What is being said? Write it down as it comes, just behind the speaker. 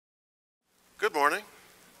Good morning.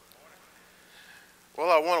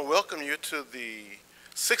 Well, I want to welcome you to the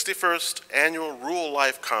 61st Annual Rural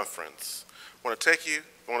Life Conference. I want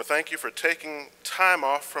to thank you for taking time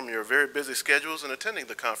off from your very busy schedules and attending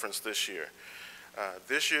the conference this year.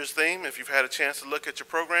 This year's theme, if you've had a chance to look at your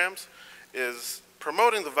programs, is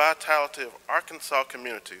promoting the vitality of Arkansas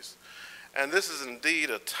communities. And this is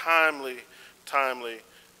indeed a timely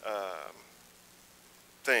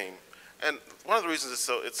theme. And one of the reasons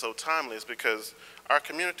it's so timely is because our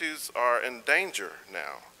communities are in danger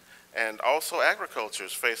now. And also agriculture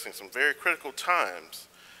is facing some very critical times.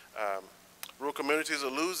 Rural communities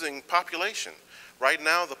are losing population. Right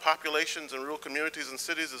now, the populations in rural communities and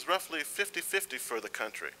cities is roughly 50-50 for the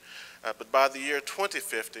country. But by the year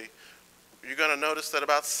 2050, you're going to notice that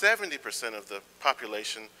about 70% of the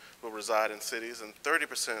population will reside in cities and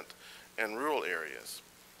 30% in rural areas.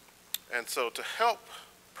 And so to help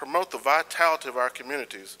promote the vitality of our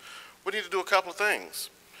communities, we need to do a couple of things.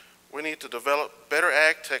 We need to develop better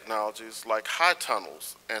ag technologies like high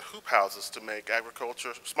tunnels and hoop houses to make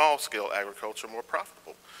agriculture, small-scale agriculture, more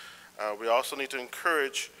profitable. We also need to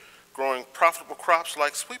encourage growing profitable crops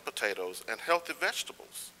like sweet potatoes and healthy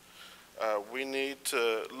vegetables. We need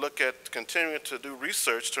to look at continuing to do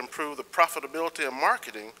research to improve the profitability and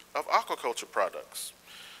marketing of aquaculture products.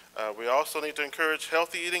 We also need to encourage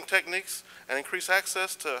healthy eating techniques and increase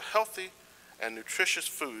access to healthy and nutritious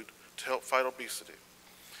food to help fight obesity.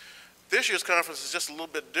 This year's conference is just a little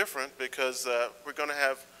bit different because we're going to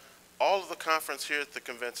have all of the conference here at the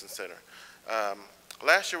Convention Center.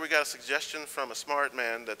 Last year we got a suggestion from a smart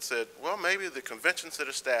man that said, well, maybe the Convention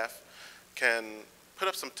Center staff can put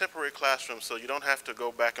up some temporary classrooms so you don't have to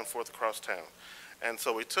go back and forth across town. And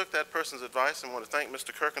so we took that person's advice and want to thank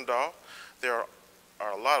Mr. Kirkendall. There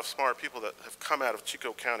are a lot of smart people that have come out of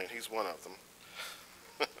Chico County, and he's one of them.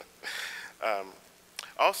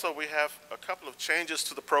 Also, we have a couple of changes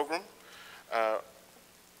to the program.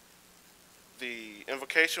 The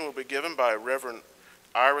invocation will be given by Reverend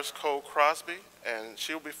Iris Cole Crosby, and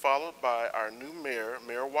she will be followed by our new mayor,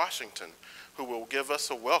 Mayor Washington, who will give us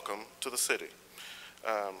a welcome to the city.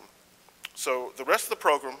 So the rest of the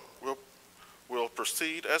program will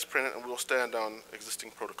proceed as printed, and we'll stand on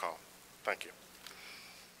existing protocol. Thank you.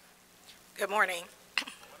 Good morning.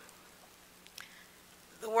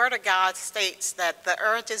 The Word of God states that the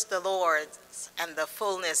earth is the Lord's and the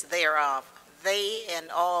fullness thereof, they and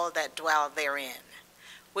all that dwell therein.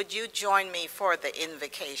 Would you join me for the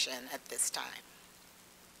invocation at this time?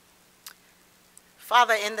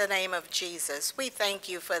 Father, in the name of Jesus, we thank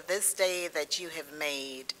you for this day that you have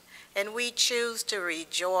made, and we choose to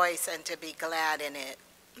rejoice and to be glad in it.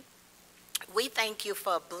 We thank you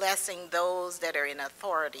for blessing those that are in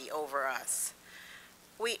authority over us.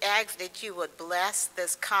 We ask that you would bless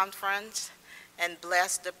this conference and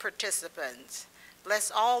bless the participants.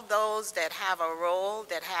 Bless all those that have a role,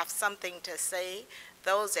 that have something to say,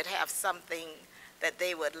 those that have something that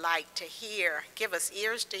they would like to hear. Give us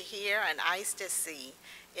ears to hear and eyes to see.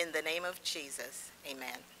 In the name of Jesus,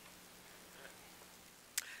 amen.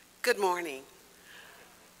 Good morning.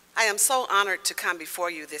 I am so honored to come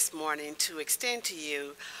before you this morning to extend to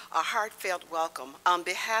you a heartfelt welcome on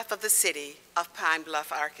behalf of the city of Pine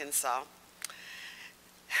Bluff, Arkansas.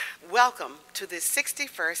 Welcome to the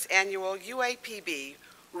 61st Annual UAPB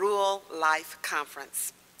Rural Life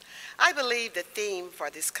Conference. I believe the theme for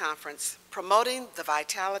this conference, promoting the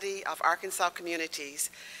vitality of Arkansas communities,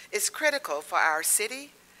 is critical for our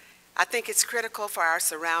city. I think it's critical for our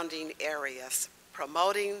surrounding areas,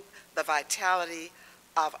 promoting the vitality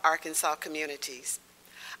of Arkansas communities.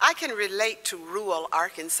 I can relate to rural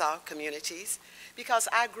Arkansas communities because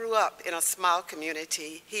I grew up in a small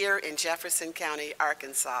community here in Jefferson County,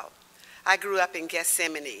 Arkansas. I grew up in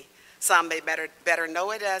Gethsemane. Some may better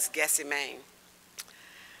know it as Gethsemane.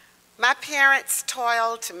 My parents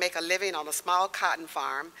toiled to make a living on a small cotton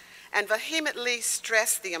farm and vehemently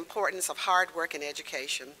stressed the importance of hard work and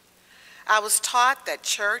education. I was taught that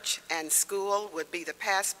church and school would be the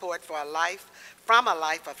passport for from a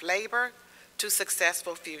life of labor to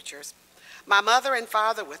successful futures. My mother and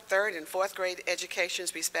father, with 3rd and 4th grade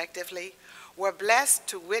educations respectively, were blessed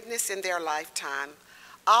to witness in their lifetime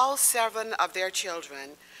all 7 of their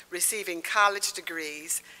children receiving college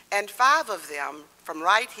degrees, and 5 of them from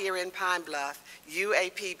right here in Pine Bluff,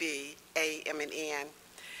 UAPB-AM&N.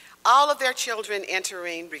 All of their children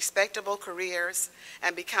entering respectable careers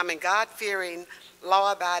and becoming God-fearing,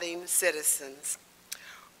 law-abiding citizens.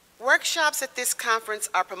 Workshops at this conference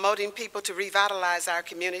are promoting people to revitalize our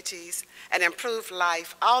communities and improve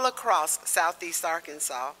life all across Southeast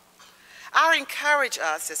Arkansas. I encourage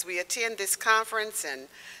us as we attend this conference and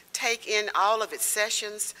take in all of its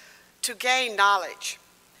sessions to gain knowledge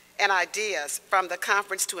and ideas from the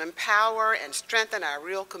conference to empower and strengthen our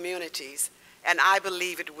rural communities, and I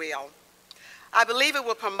believe it will. I believe it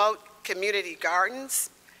will promote community gardens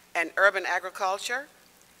and urban agriculture,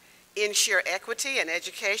 ensure equity and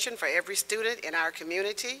education for every student in our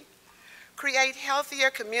community, create healthier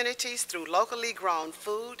communities through locally grown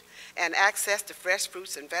food and access to fresh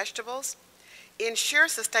fruits and vegetables, ensure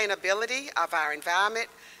sustainability of our environment,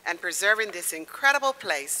 and preserving this incredible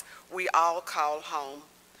place we all call home.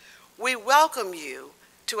 We welcome you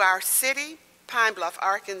to our city, Pine Bluff,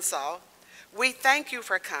 Arkansas. We thank you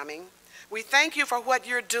for coming. We thank you for what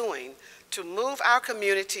you're doing to move our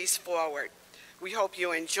communities forward. We hope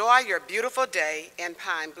you enjoy your beautiful day in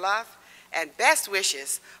Pine Bluff, and best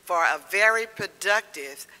wishes for a very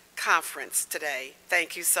productive conference today.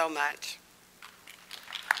 Thank you so much.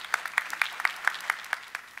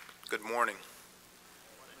 Good morning.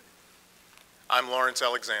 I'm Lawrence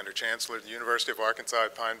Alexander, Chancellor of the University of Arkansas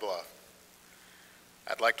at Pine Bluff.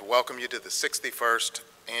 I'd like to welcome you to the 61st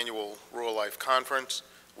Annual Rural Life Conference.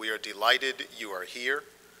 We are delighted you are here.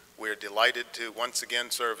 We are delighted to once again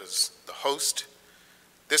serve as the host.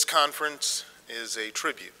 This conference is a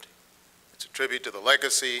tribute. It's a tribute to the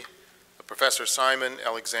legacy of Professor Simon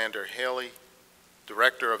Alexander Kelley,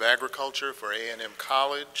 Director of Agriculture for A&M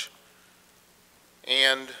College,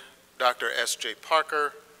 and Dr. S.J.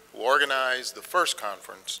 Parker, who organized the first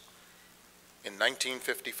conference in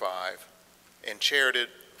 1955 and chaired it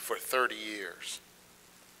for 30 years.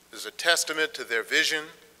 It is a testament to their vision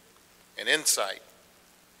and insight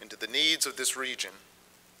into the needs of this region,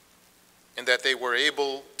 and that they were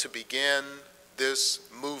able to begin this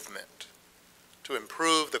movement to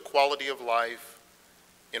improve the quality of life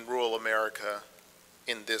in rural America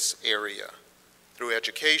in this area through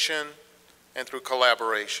education and through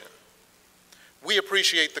collaboration. We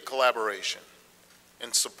appreciate the collaboration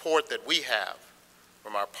and support that we have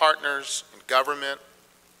from our partners in government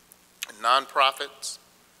and nonprofits,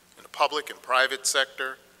 in the public and private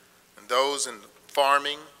sector, and those in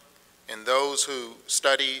farming, and those who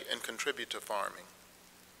study and contribute to farming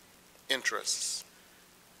interests,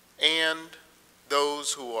 and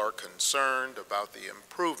those who are concerned about the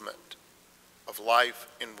improvement of life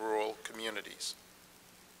in rural communities.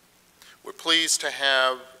 We're pleased to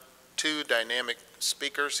have two dynamic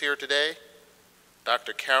speakers here today.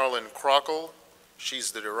 Dr. Carolyn Crockle,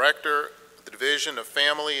 she's the Director of the Division of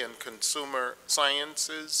Family and Consumer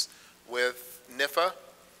Sciences with NIFA.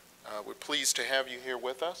 We're pleased to have you here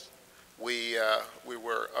with us. We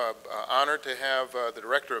were honored to have the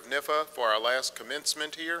Director of NIFA for our last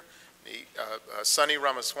commencement here, Sunny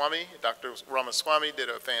Ramaswamy. Dr. Ramaswamy did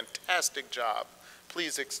a fantastic job.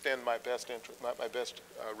 Please extend my best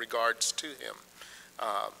regards to him.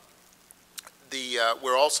 We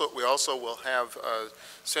also will have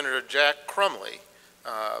Senator Jack Crumley,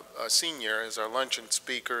 a senior, as our luncheon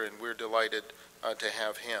speaker, and we're delighted to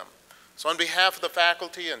have him. So on behalf of the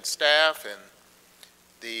faculty and staff and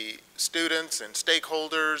the students and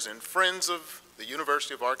stakeholders and friends of the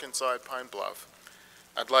University of Arkansas at Pine Bluff,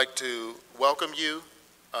 I'd like to welcome you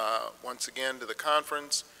once again to the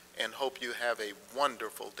conference and hope you have a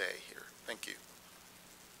wonderful day here. Thank you.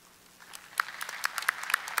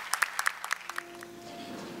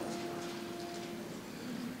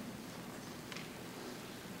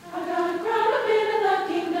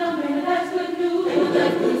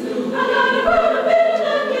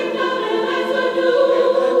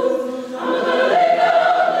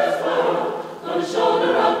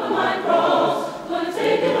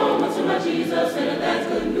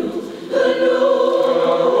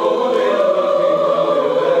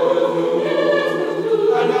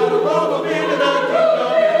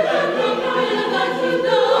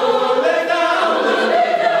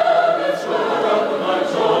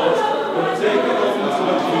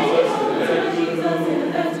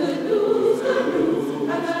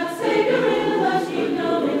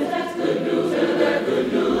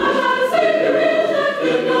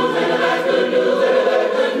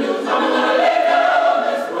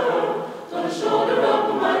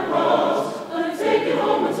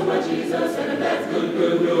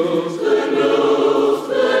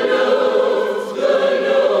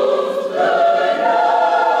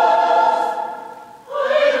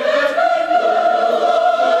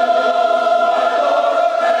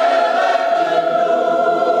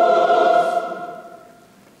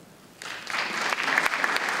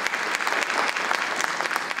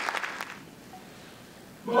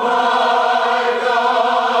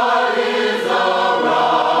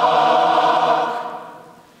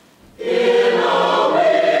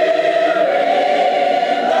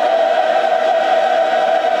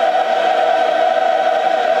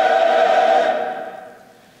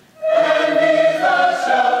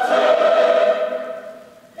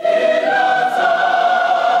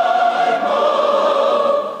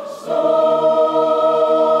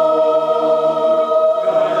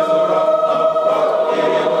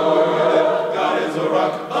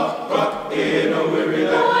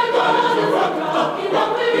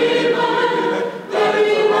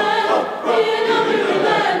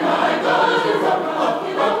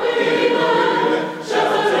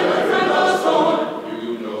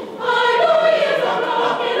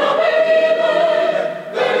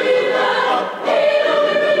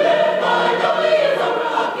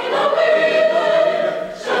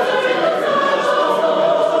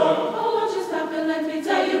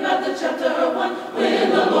 chapter 1, when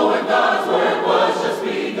the Lord God's work was just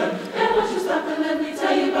begun. And won't you stop and let me tell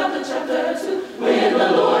you about the chapter 2, when the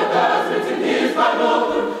Lord God's written his Bible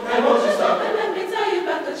through. And won't you stop and let me tell you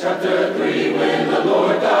about the chapter 3, when the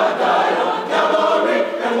Lord God died on Calvary.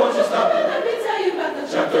 And won't you stop and let me tell you about the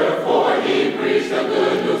chapter 4, he preached the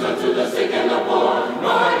good news unto the sick and the poor.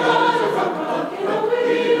 My God is a rock in a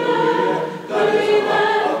weary land, weary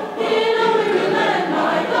land, in a weary land.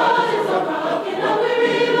 My God is a rock in a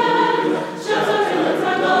weary land, shelter in the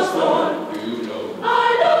time of storm. I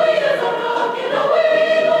know he is a rock in a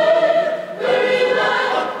weary land, weary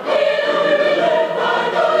land, in a weary land. I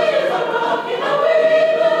know he is a rock in a weary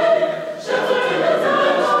land, shelter in the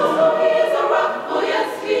time of storm. He is a rock, oh yes,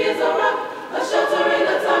 he is a rock, a shelter in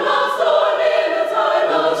the time of storm, in the time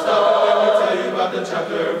of storm. Let me tell you about the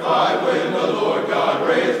chapter 5, when the Lord God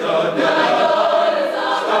raised the dead. My God is a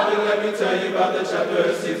rock. Stop and let me tell you about the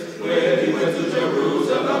chapter 6, when he went to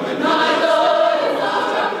Jerusalem and my God is a rock.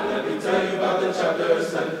 Stop and let me tell you about the chapter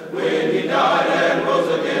 7, when he died and rose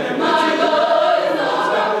again. And my God is a rock.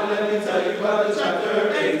 Stop and let me tell you about the chapter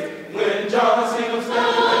 8, when John seen him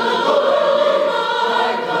standing at the golden gate.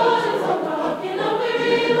 My God is a rock in a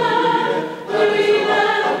weary land, weary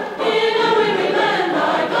land, in a weary land.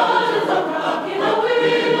 My God is a rock in a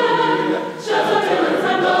weary land, shelter in the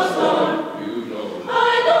time of storm.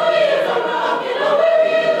 I know he is a rock in a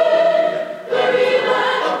weary land, weary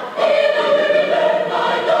land, in a weary land.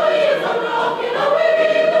 I know he is a rock in a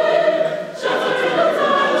weary land, shelter in the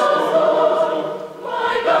time of storm.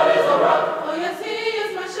 My God is a rock, oh yes, he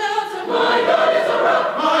is my shelter. My God is a rock,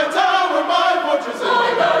 my tower, my fortress. My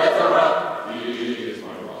God is a rock, he is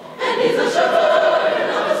my rock, and he's a shelter in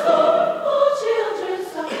a storm. Oh children,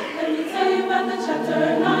 stop, let me tell you about the chapter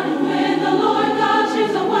 9, when the Lord God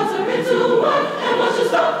changed the water into wine. And won't you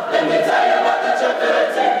stop, let me tell you about the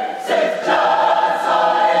chapter 10, says John saw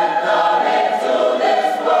him come into this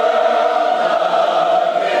world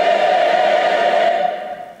again.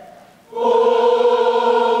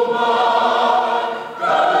 Oh my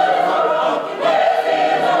God is a rock, yes he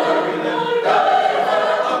is a rock. My God is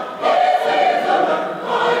a rock, yes he is a rock.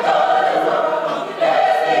 My God is a rock,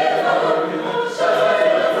 yes he is a rock. Shelter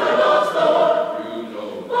in the time of storm.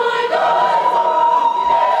 My God is a rock,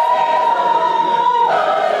 yes he is a rock. My God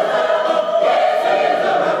is a rock, yes he is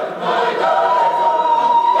a rock. My God is a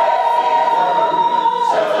rock, yes he is a rock.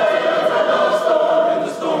 Shelter in the time of storm, in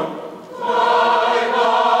the storm. My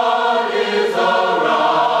God is a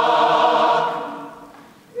rock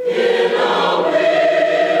in a weary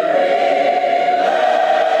land,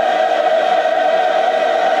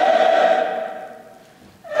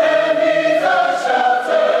 and he's a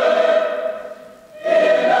shelter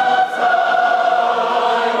in a time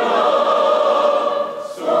of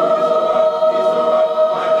storm. He's a rock,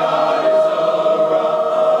 my God is a rock.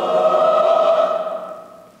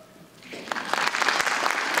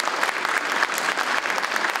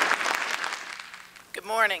 Good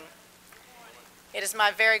morning. It is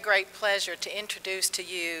my very great pleasure to introduce to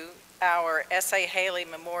you our S.A. Haley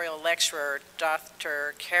Memorial Lecturer,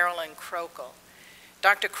 Dr. Carolyn Krokel.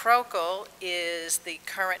 Dr. Krokel is the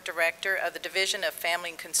current director of the Division of Family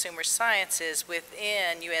and Consumer Sciences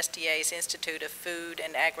within USDA's Institute of Food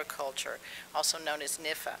and Agriculture, also known as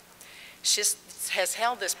NIFA. She has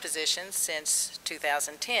held this position since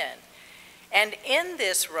 2010. And in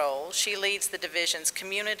this role, she leads the division's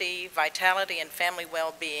Community, Vitality, and Family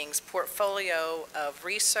Well-Being's portfolio of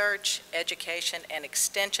research, education, and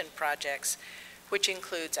extension projects, which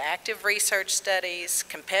includes active research studies,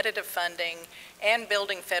 competitive funding, and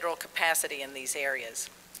building federal capacity in these areas.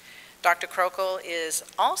 Dr. Krokel is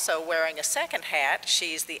also wearing a second hat.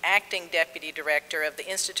 She's the acting deputy director of the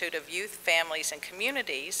Institute of Youth, Families, and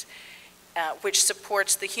Communities, which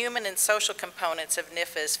supports the human and social components of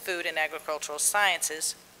NIFA's food and agricultural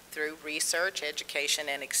sciences through research, education,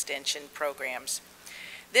 and extension programs.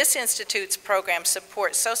 This institute's programs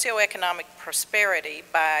support socioeconomic prosperity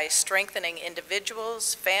by strengthening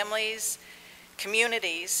individuals, families,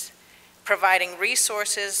 communities, providing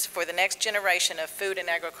resources for the next generation of food and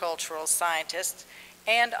agricultural scientists,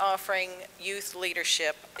 and offering youth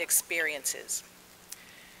leadership experiences.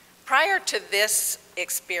 Prior to this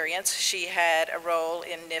experience, she had a role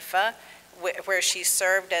in NIFA where she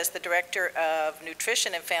served as the Director of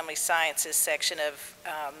Nutrition and Family Sciences section of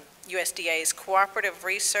USDA's Cooperative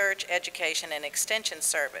Research, Education, and Extension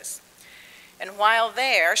Service. And while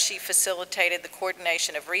there, she facilitated the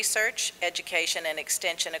coordination of research, education, and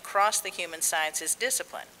extension across the human sciences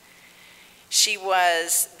discipline. She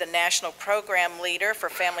was the National Program Leader for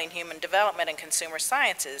Family and Human Development and Consumer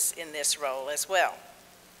Sciences in this role as well.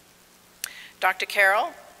 Dr.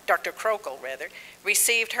 Dr. Krokel,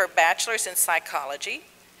 received her bachelor's in psychology,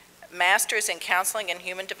 master's in counseling and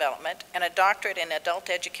human development, and a doctorate in adult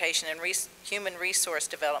education and human resource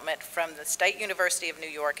development from the State University of New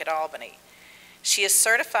York at Albany. She is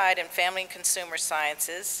certified in family and consumer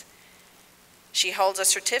sciences. She holds a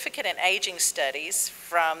certificate in aging studies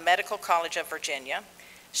from Medical College of Virginia.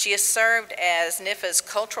 She has served as NIFA's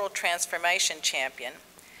Cultural Transformation Champion,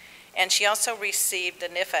 and she also received the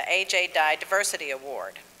NIFA A.J. Dye Diversity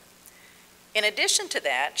Award. In addition to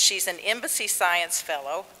that, she's an Embassy Science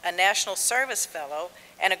Fellow, a National Service Fellow,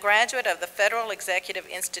 and a graduate of the Federal Executive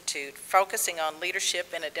Institute focusing on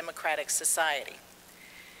leadership in a democratic society.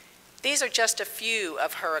 These are just a few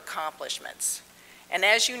of her accomplishments. And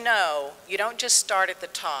as you know, you don't just start at the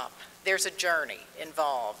top. There's a journey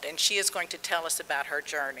involved, and she is going to tell us about her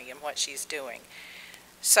journey and what she's doing.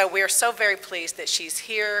 So we are so very pleased that she's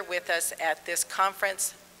here with us at this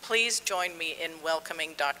conference. Please join me in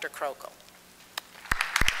welcoming Dr. Krokel.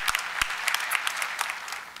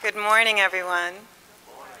 Good morning, everyone.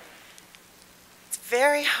 It's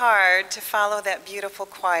very hard to follow that beautiful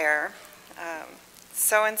choir.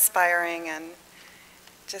 So inspiring and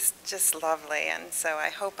just lovely. And so I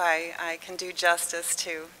hope I can do justice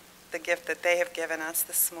to the gift that they have given us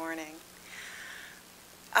this morning.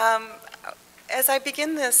 As I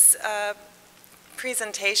begin this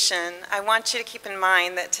presentation, I want you to keep in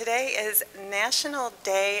mind that today is National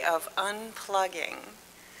Day of Unplugging.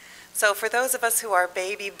 So for those of us who are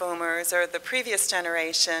baby boomers or the previous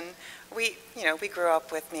generation, we grew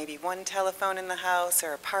up with maybe one telephone in the house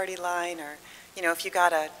or a party line, or if you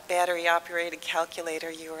got a battery-operated calculator,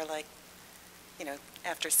 you were like,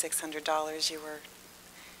 after $600, you were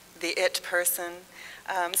the it person.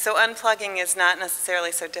 So unplugging is not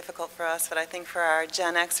necessarily so difficult for us, but I think for our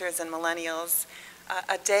Gen Xers and millennials,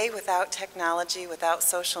 a day without technology, without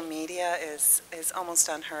social media is almost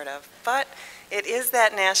unheard of. But it is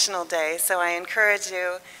that national day, so I encourage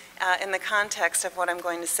you, in the context of what I'm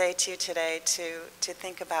going to say to you today, to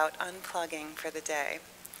think about unplugging for the day.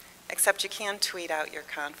 Except you can tweet out your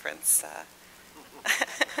conference.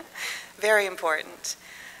 Very important.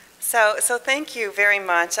 So thank you very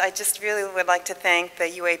much. I just really would like to thank the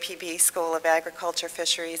UAPB School of Agriculture,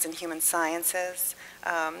 Fisheries, and Human Sciences.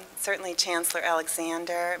 Certainly Chancellor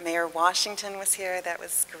Alexander, Mayor Washington was here, that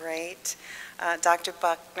was great. Dr.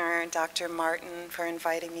 Buckner, Dr. Martin for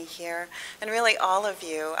inviting me here, and really all of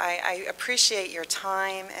you. I appreciate your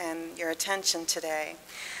time and your attention today.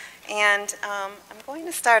 And I'm going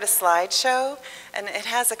to start a slideshow, and it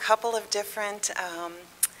has a couple of different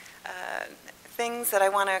things that I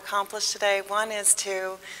want to accomplish today. One is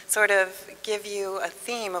to sort of give you a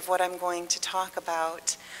theme of what I'm going to talk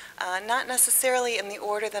about. Not necessarily in the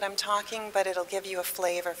order that I'm talking, but it'll give you a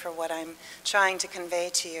flavor for what I'm trying to convey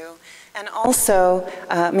to you. And also,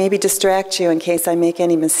 maybe distract you in case I make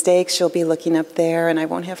any mistakes. You'll be looking up there, and I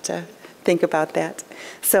won't have to think about that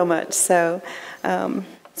so much.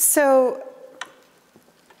 So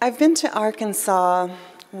I've been to Arkansas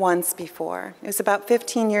once before. It was about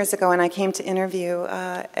 15 years ago, and I came to interview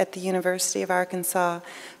at the University of Arkansas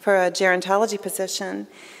for a gerontology position.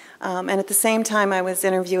 And at the same time, I was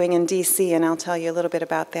interviewing in D.C., and I'll tell you a little bit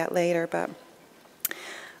about that later. But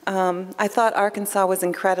I thought Arkansas was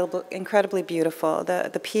incredibly beautiful.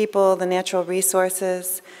 The people, the natural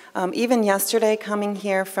resources. Even yesterday, coming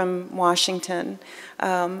here from Washington,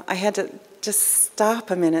 I had to just stop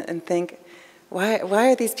a minute and think, why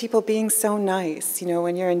are these people being so nice?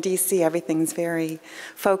 When you're in D.C., everything's very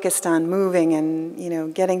focused on moving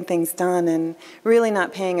and, getting things done and really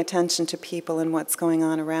not paying attention to people and what's going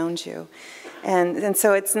on around you. And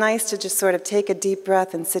so it's nice to just sort of take a deep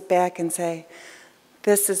breath and sit back and say,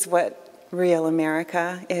 this is what real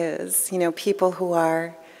America is. People who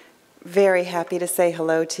are very happy to say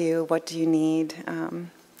hello to you. What do you need?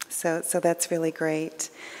 So that's really great.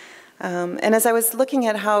 And as I was looking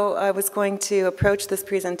at how I was going to approach this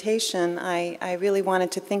presentation, I really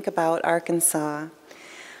wanted to think about Arkansas.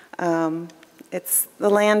 It's the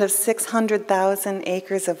land of 600,000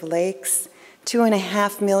 acres of lakes,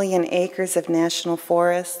 2.5 million acres of national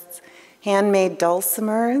forests, handmade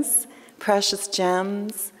dulcimers, precious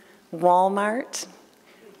gems, Walmart,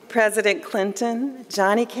 President Clinton,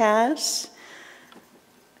 Johnny Cash,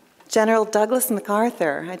 General Douglas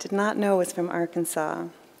MacArthur, I did not know was from Arkansas.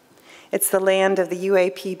 It's the land of the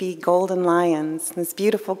UAPB Golden Lions, this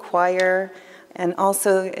beautiful choir, and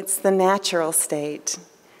also it's the natural state.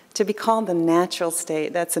 To be called the natural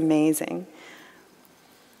state, that's amazing.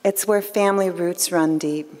 It's where family roots run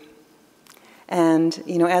deep. And,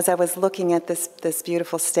 as I was looking at this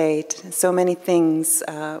beautiful state, so many things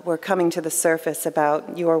were coming to the surface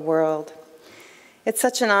about your world. It's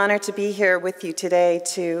such an honor to be here with you today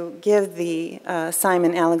to give the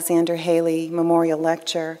Simon Alexander Haley Memorial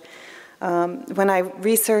Lecture. When I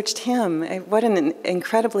researched him, what an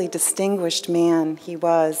incredibly distinguished man he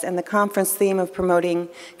was, and the conference theme of promoting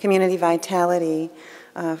community vitality,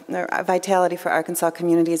 vitality for Arkansas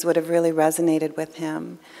communities would have really resonated with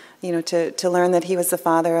him. You know, to learn that he was the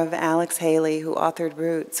father of Alex Haley, who authored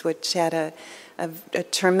Roots, which had a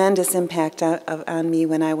tremendous impact on me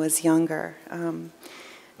when I was younger.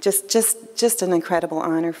 Just an incredible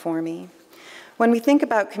honor for me. When we think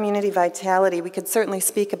about community vitality, we could certainly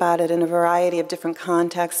speak about it in a variety of different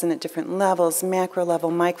contexts and at different levels, macro level,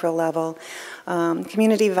 micro level.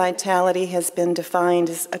 Community vitality has been defined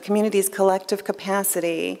as a community's collective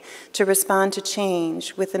capacity to respond to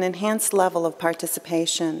change with an enhanced level of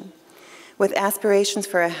participation, with aspirations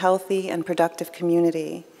for a healthy and productive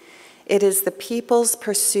community. It is the people's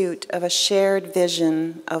pursuit of a shared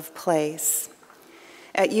vision of place.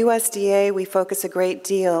 At USDA, we focus a great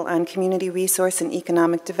deal on community resource and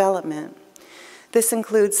economic development. This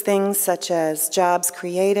includes things such as jobs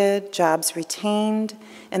created, jobs retained,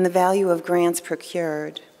 and the value of grants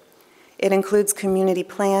procured. It includes community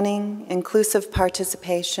planning, inclusive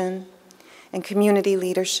participation, and community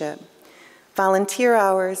leadership, volunteer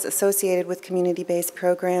hours associated with community-based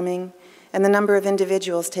programming, and the number of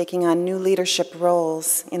individuals taking on new leadership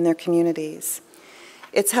roles in their communities.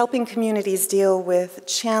 It's helping communities deal with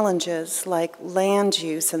challenges like land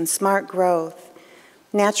use and smart growth,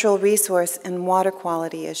 natural resource and water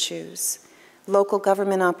quality issues, local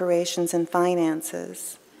government operations and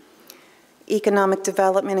finances, economic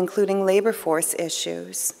development including labor force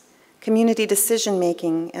issues, community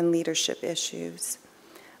decision-making and leadership issues,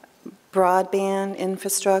 broadband,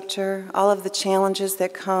 infrastructure, all of the challenges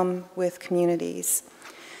that come with communities.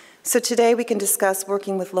 So today we can discuss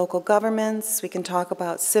working with local governments, we can talk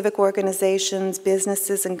about civic organizations,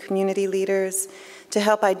 businesses, and community leaders to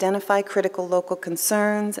help identify critical local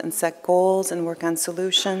concerns and set goals and work on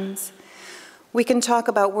solutions. We can talk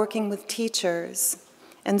about working with teachers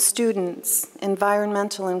and students,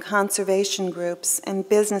 environmental and conservation groups, and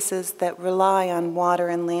businesses that rely on water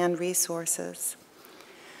and land resources.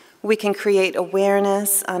 We can create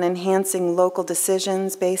awareness on enhancing local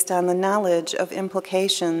decisions based on the knowledge of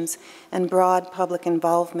implications and broad public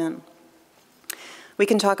involvement. We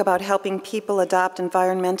can talk about helping people adopt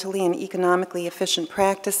environmentally and economically efficient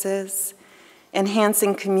practices,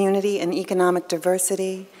 enhancing community and economic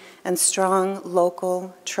diversity, and strong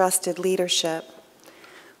local trusted leadership.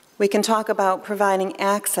 We can talk about providing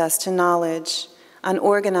access to knowledge on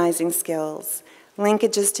organizing skills,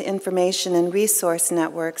 linkages to information and resource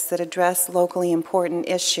networks that address locally important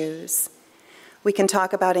issues. We can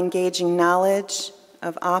talk about engaging knowledge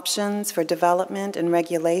of options for development and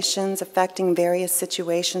regulations affecting various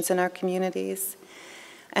situations in our communities.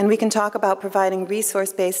 And we can talk about providing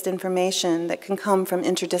resource-based information that can come from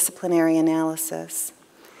interdisciplinary analysis.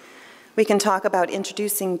 We can talk about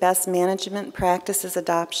introducing best management practices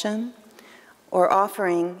adoption, or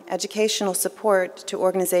offering educational support to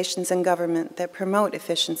organizations and government that promote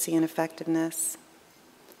efficiency and effectiveness.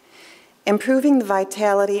 Improving the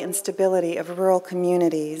vitality and stability of rural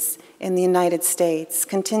communities in the United States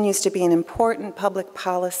continues to be an important public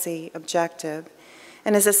policy objective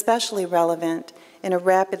and is especially relevant in a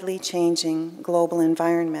rapidly changing global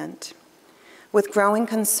environment. With growing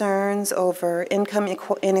concerns over income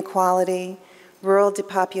inequality, rural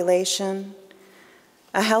depopulation,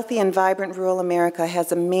 a healthy and vibrant rural America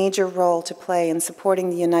has a major role to play in supporting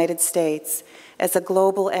the United States as a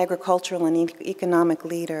global agricultural and economic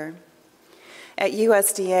leader. At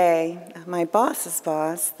USDA, my boss's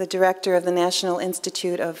boss, the director of the National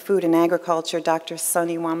Institute of Food and Agriculture, Dr.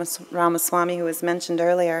 Sunny Ramaswamy, who was mentioned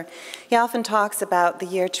earlier, he often talks about the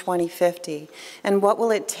year 2050 and what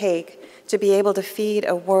will it take to be able to feed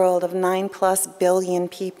a world of 9+ billion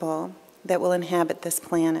people that will inhabit this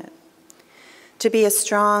planet. To be a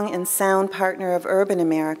strong and sound partner of urban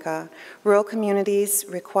America, rural communities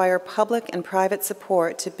require public and private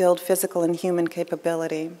support to build physical and human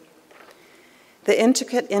capability. The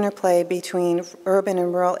intricate interplay between urban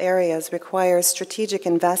and rural areas requires strategic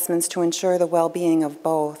investments to ensure the well-being of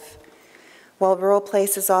both. While rural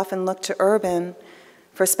places often look to urban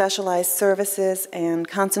for specialized services and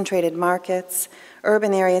concentrated markets,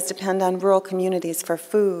 urban areas depend on rural communities for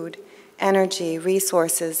food, energy,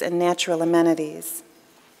 resources, and natural amenities.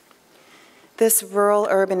 This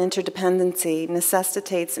rural-urban interdependency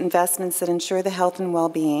necessitates investments that ensure the health and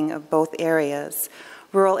well-being of both areas.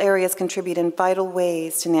 Rural areas contribute in vital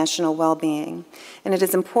ways to national well-being, and it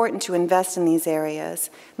is important to invest in these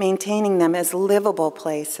areas, maintaining them as livable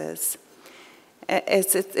places.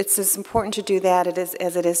 It's as important to do that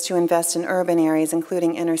as it is to invest in urban areas,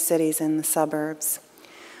 including inner cities and the suburbs.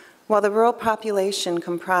 While the rural population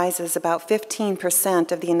comprises about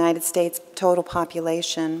 15% of the United States total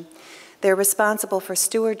population, they're responsible for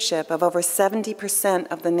stewardship of over 70%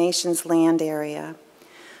 of the nation's land area.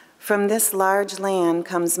 From this large land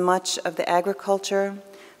comes much of the agriculture,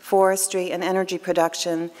 forestry, and energy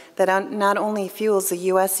production that not only fuels the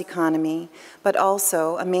U.S. economy, but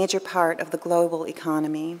also a major part of the global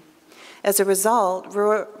economy. As a result,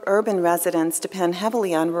 urban residents depend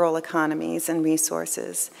heavily on rural economies and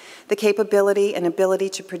resources. The capability and ability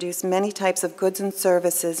to produce many types of goods and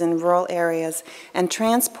services in rural areas and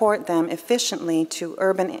transport them efficiently to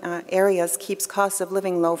urban areas keeps costs of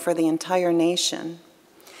living low for the entire nation.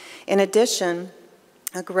 In addition,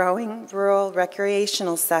 a growing rural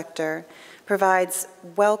recreational sector provides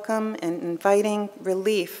welcome and inviting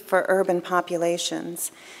relief for urban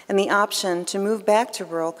populations, and the option to move back to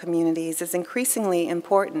rural communities is increasingly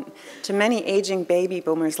important to many aging baby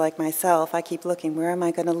boomers like myself. I keep looking, where am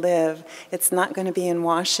I going to live? It's not going to be in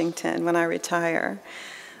Washington when I retire.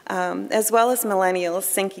 As well as millennials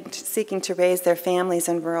seeking to raise their families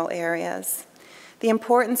in rural areas. The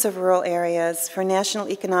importance of rural areas for national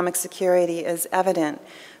economic security is evident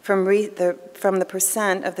from the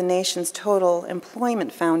percent of the nation's total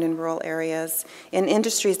employment found in rural areas in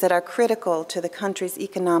industries that are critical to the country's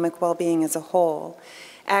economic well-being as a whole.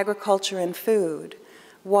 Agriculture and food,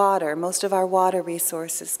 water, most of our water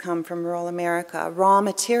resources come from rural America, raw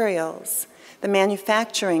materials, the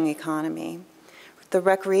manufacturing economy, the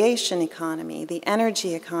recreation economy, the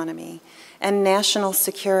energy economy, and national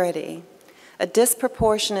security. A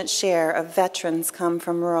disproportionate share of veterans come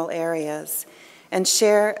from rural areas, and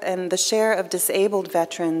the share of disabled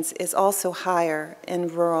veterans is also higher in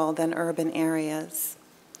rural than urban areas.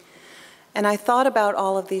 And I thought about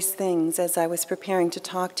all of these things as I was preparing to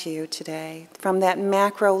talk to you today. From that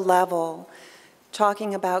macro level,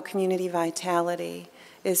 talking about community vitality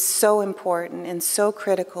is so important and so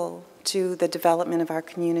critical to the development of our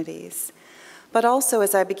communities. But also,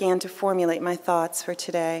 as I began to formulate my thoughts for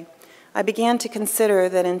today, I began to consider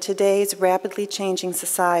that in today's rapidly changing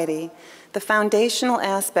society, the foundational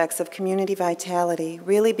aspects of community vitality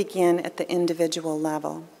really begin at the individual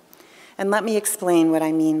level. And let me explain what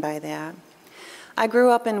I mean by that. I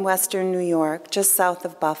grew up in western New York, just south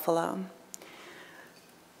of Buffalo.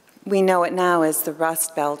 We know it now as the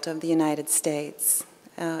Rust Belt of the United States.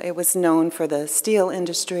 It was known for the steel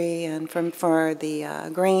industry and for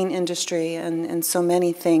the grain industry and so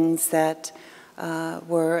many things that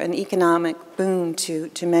were an economic boom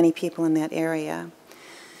to many people in that area.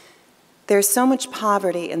 There's so much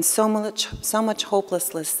poverty and so much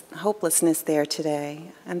hopelessness there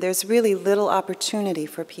today, and there's really little opportunity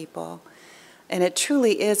for people. And it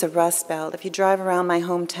truly is a rust belt. If you drive around my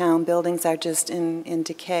hometown, buildings are just in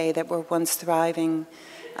decay that were once thriving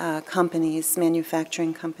companies,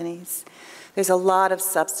 manufacturing companies. There's a lot of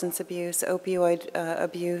substance abuse, opioid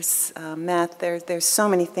abuse, meth. There's so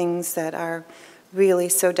many things that are really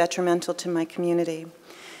so detrimental to my community.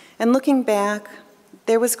 And looking back,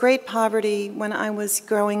 there was great poverty when I was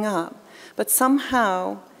growing up, but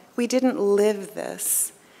somehow we didn't live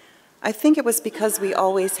this. I think it was because we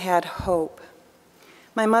always had hope.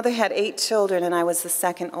 My mother had 8 children and I was the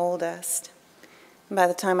second oldest. And by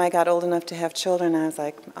the time I got old enough to have children, I was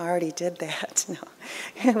like, I already did that.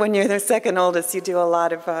 No. When you're the second oldest, you do a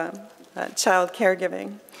lot of child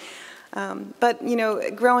caregiving. But, you know,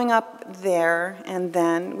 growing up there and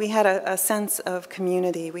then, we had a sense of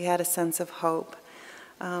community. We had a sense of hope.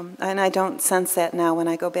 And I don't sense that now when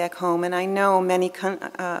I go back home. And I know many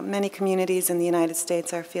communities in the United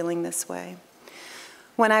States are feeling this way.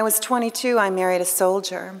 When I was 22, I married a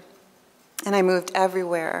soldier. And I moved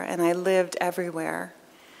everywhere, and I lived everywhere.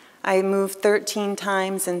 I moved 13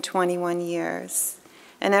 times in 21 years.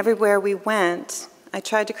 And everywhere we went, I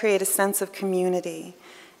tried to create a sense of community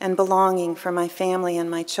and belonging for my family and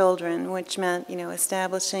my children, which meant, you know,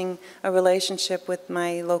 establishing a relationship with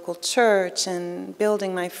my local church and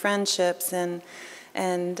building my friendships and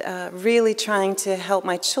really trying to help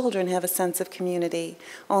my children have a sense of community,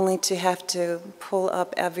 only to have to pull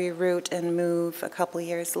up every root and move a couple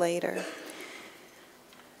years later.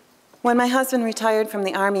 When my husband retired from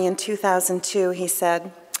the Army in 2002, he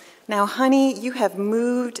said, "Now, honey, you have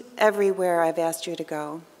moved everywhere I've asked you to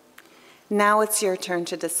go. Now it's your turn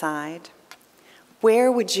to decide.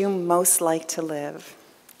 Where would you most like to live?"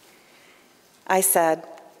 I said,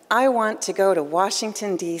 "I want to go to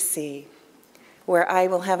Washington, D.C., where I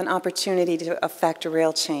will have an opportunity to affect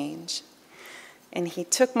real change." And he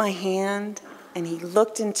took my hand, and he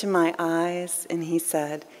looked into my eyes, and he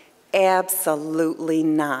said, Absolutely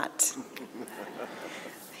not.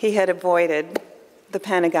 He had avoided the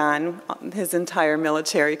Pentagon his entire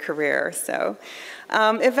military career, so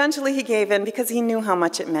eventually he gave in because he knew how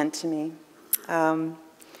much it meant to me.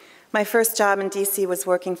 My first job in DC was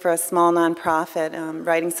working for a small nonprofit,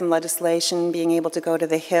 writing some legislation, being able to go to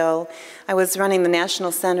the Hill. I was running the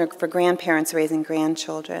National Center for Grandparents Raising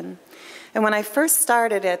Grandchildren. And when I first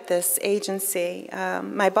started at this agency,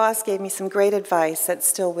 my boss gave me some great advice that's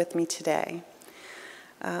still with me today.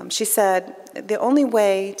 She said, the only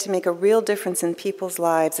way to make a real difference in people's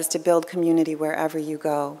lives is to build community wherever you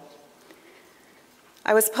go.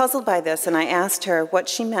 I was puzzled by this, and I asked her what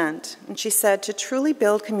she meant. And she said, to truly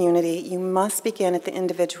build community, you must begin at the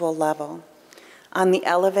individual level, on the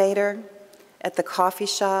elevator, at the coffee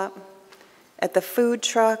shop, at the food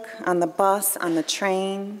truck, on the bus, on the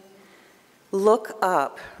train. Look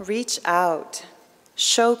up, reach out,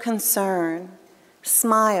 show concern,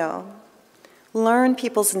 smile, learn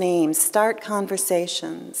people's names, start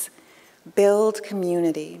conversations, build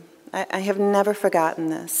community. I have never forgotten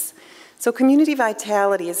this. So community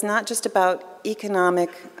vitality is not just about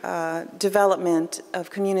economic development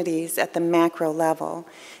of communities at the macro level.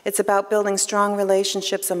 It's about building strong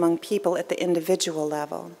relationships among people at the individual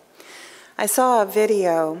level. I saw a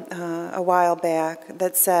video a while back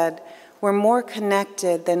that said, we're more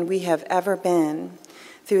connected than we have ever been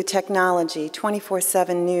through technology,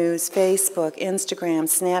 24/7 news, Facebook, Instagram,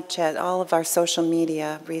 Snapchat, all of our social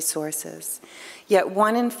media resources. Yet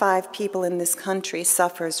 1 in 5 people in this country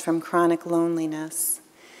suffers from chronic loneliness.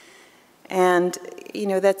 And you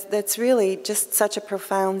know, that's really just such a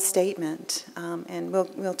profound statement, and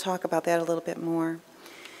we'll talk about that a little bit more.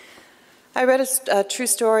 I read a true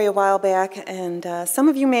story a while back, and some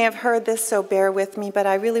of you may have heard this, so bear with me, but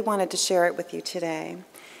I really wanted to share it with you today.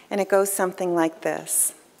 And it goes something like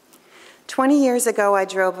this. 20 years ago, I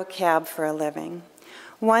drove a cab for a living.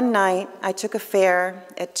 One night, I took a fare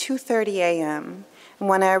at 2:30 a.m., and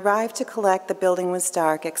when I arrived to collect, the building was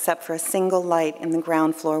dark except for a single light in the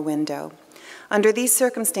ground floor window. Under these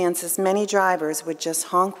circumstances, many drivers would just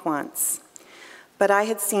honk once. But I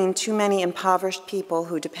had seen too many impoverished people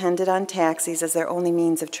who depended on taxis as their only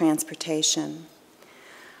means of transportation.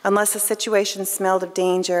 Unless a situation smelled of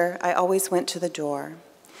danger, I always went to the door.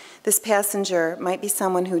 This passenger might be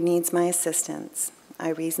someone who needs my assistance. I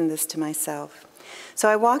reasoned this to myself. So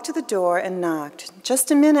I walked to the door and knocked.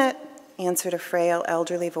 "Just a minute," answered a frail,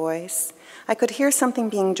 elderly voice. I could hear something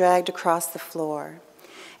being dragged across the floor.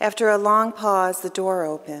 After a long pause, the door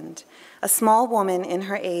opened. A small woman in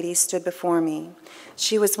her 80s stood before me.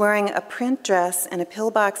 She was wearing a print dress and a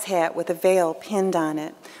pillbox hat with a veil pinned on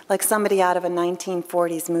it, like somebody out of a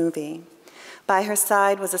 1940s movie. By her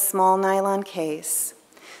side was a small nylon case.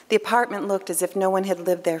 The apartment looked as if no one had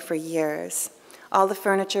lived there for years. All the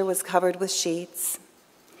furniture was covered with sheets.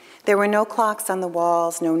 There were no clocks on the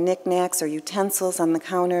walls, no knickknacks or utensils on the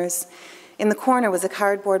counters. In the corner was a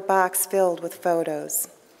cardboard box filled with photos.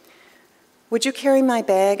 "Would you carry my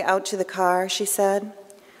bag out to the car?" she said.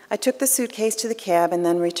 I took the suitcase to the cab and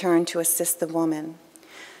then returned to assist the woman.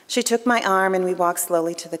 She took my arm and we walked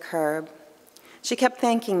slowly to the curb. She kept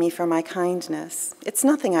thanking me for my kindness. "It's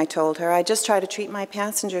nothing," I told her. "I just try to treat my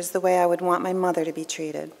passengers the way I would want my mother to be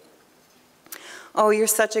treated." "Oh, you're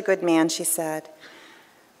such a good man," she said.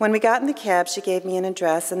 When we got in the cab, she gave me an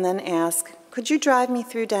address and then asked, "Could you drive me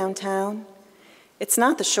through downtown?" "It's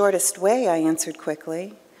not the shortest way," I answered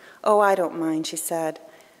quickly. "Oh, I don't mind," she said.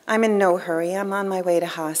 "I'm in no hurry. I'm on my way to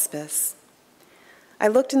hospice." I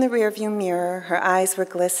looked in the rearview mirror. Her eyes were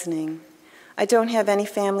glistening. "I don't have any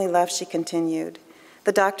family left," she continued.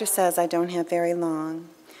 "The doctor says I don't have very long."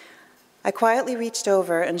 I quietly reached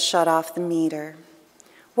over and shut off the meter.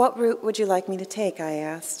 "What route would you like me to take?" I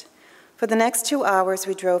asked. For the next 2 hours,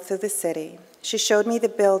 we drove through the city. She showed me the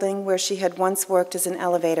building where she had once worked as an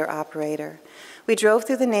elevator operator. We drove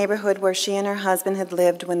through the neighborhood where she and her husband had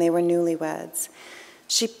lived when they were newlyweds.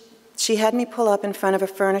 She had me pull up in front of a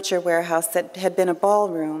furniture warehouse that had been a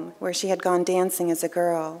ballroom where she had gone dancing as a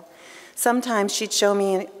girl. Sometimes she'd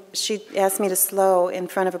ask me to slow in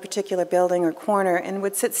front of a particular building or corner and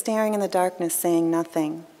would sit staring in the darkness saying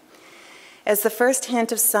nothing. As the first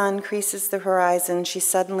hint of sun creases the horizon, she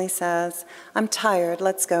suddenly says, "I'm tired,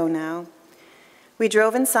 let's go now." We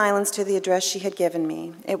drove in silence to the address she had given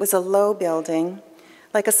me. It was a low building,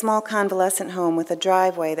 like a small convalescent home with a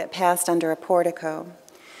driveway that passed under a portico.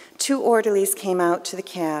 2 orderlies came out to the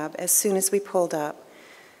cab as soon as we pulled up.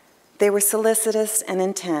 They were solicitous and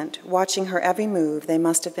intent, watching her every move. They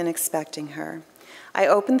must have been expecting her. I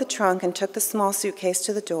opened the trunk and took the small suitcase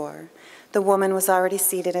to the door. The woman was already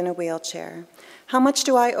seated in a wheelchair. "How much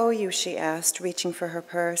do I owe you?" she asked, reaching for her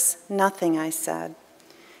purse. "Nothing," I said.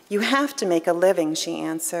 "You have to make a living," she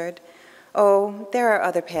answered. "Oh, there are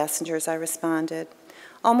other passengers," I responded.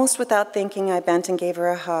 Almost without thinking, I bent and gave her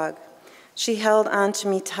a hug. She held on to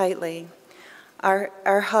me tightly.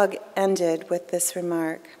 Our hug ended with this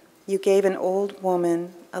remark: "You gave an old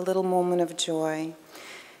woman a little moment of joy."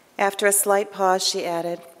 After a slight pause, she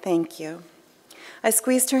added, "Thank you." I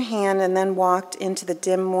squeezed her hand and then walked into the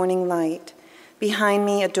dim morning light. Behind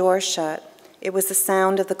me, a door shut. It was the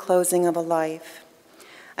sound of the closing of a life.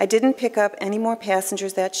 I didn't pick up any more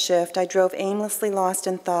passengers that shift. I drove aimlessly, lost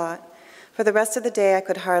in thought. For the rest of the day, I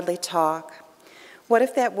could hardly talk. What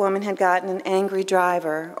if that woman had gotten an angry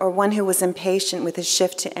driver or one who was impatient with his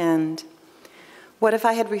shift to end? What if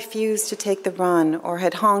I had refused to take the run or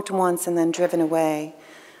had honked once and then driven away?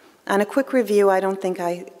 On a quick review, I don't think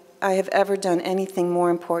I have ever done anything more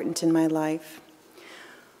important in my life.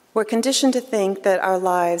 We're conditioned to think that our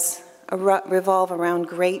lives revolve around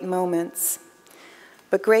great moments,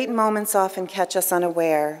 but great moments often catch us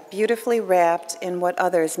unaware, beautifully wrapped in what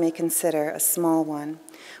others may consider a small one.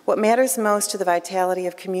 What matters most to the vitality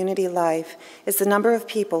of community life is the number of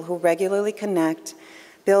people who regularly connect,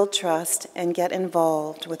 build trust, and get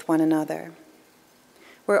involved with one another.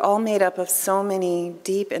 We're all made up of so many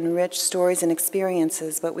deep and rich stories and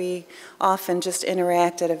experiences, but we often just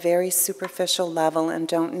interact at a very superficial level and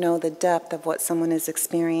don't know the depth of what someone is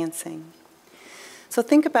experiencing. So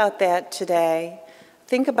think about that today.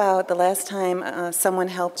 Think about the last time someone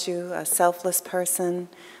helped you, a selfless person,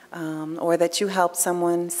 or that you helped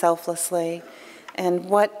someone selflessly, and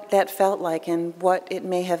what that felt like and what it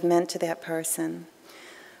may have meant to that person.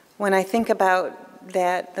 When I think about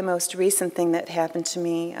that, the most recent thing that happened to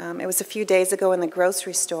me, it was a few days ago in the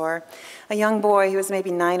grocery store. A young boy, he was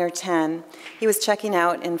maybe 9 or 10, he was checking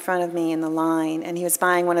out in front of me in the line, and he was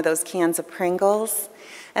buying one of those cans of Pringles.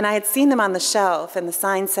 And I had seen them on the shelf, and the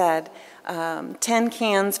sign said, 10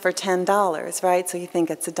 cans for $10, right? So you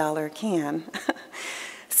think it's $1 a can.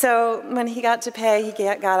 So when he got to pay, he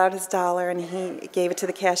got out his dollar, and he gave it to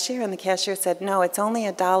the cashier, and the cashier said, "No, it's only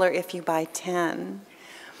 $1 if you buy 10.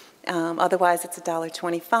 Otherwise, it's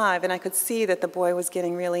 $1.25, and I could see that the boy was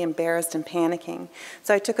getting really embarrassed and panicking.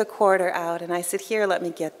 So I took a quarter out, and I said, "Here, let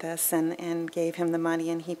me get this," and gave him the money,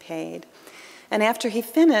 and he paid. And after he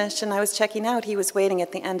finished, and I was checking out, he was waiting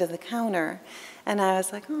at the end of the counter. And I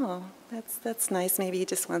was like, "Oh, that's nice. Maybe he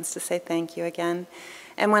just wants to say thank you again."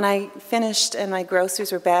 And when I finished and my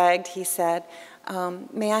groceries were bagged, he said,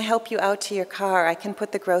 "May I help you out to your car? I can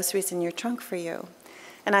put the groceries in your trunk for you."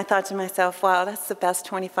 And I thought to myself, wow, that's the best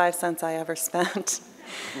 25 cents I ever spent.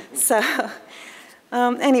 So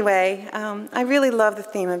anyway, I really love the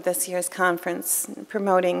theme of this year's conference,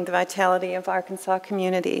 promoting the vitality of Arkansas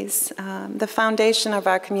communities. The foundation of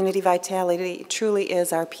our community vitality truly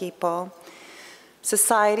is our people.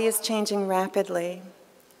 Society is changing rapidly.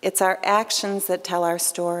 It's our actions that tell our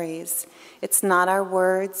stories. It's not our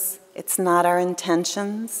words. It's not our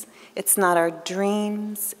intentions. It's not our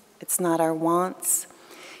dreams. It's not our wants.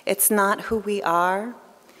 It's not who we are.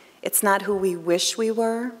 It's not who we wish we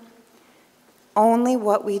were. Only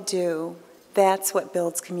what we do, that's what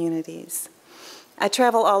builds communities. I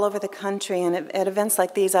travel all over the country, and at events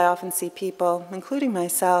like these, I often see people, including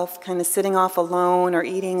myself, kind of sitting off alone or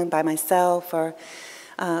eating by myself, or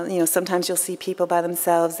sometimes you'll see people by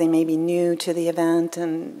themselves. They may be new to the event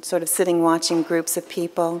and sort of sitting watching groups of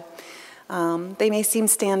people. They may seem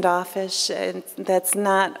standoffish, and that's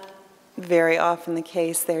not very often the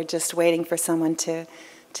case. They're just waiting for someone to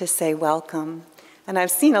say welcome. And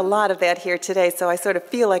I've seen a lot of that here today, so I sort of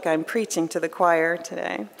feel like I'm preaching to the choir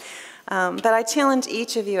today. But I challenge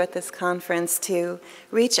each of you at this conference to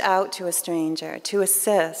reach out to a stranger, to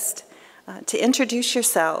assist, to introduce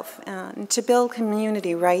yourself, and to build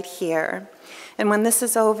community right here. And when this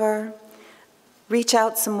is over, reach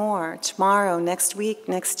out some more, tomorrow, next week,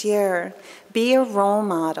 next year. Be a role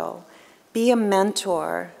model, be a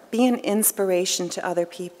mentor, be an inspiration to other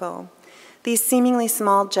people. These seemingly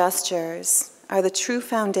small gestures are the true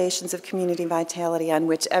foundations of community vitality on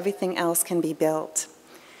which everything else can be built.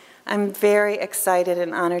 I'm very excited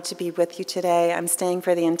and honored to be with you today. I'm staying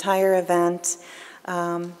for the entire event.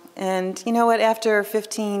 And you know what, after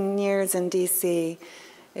 15 years in DC,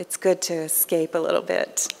 it's good to escape a little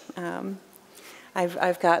bit.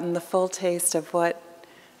 I've gotten the full taste of what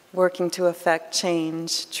working to affect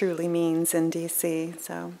change truly means in DC.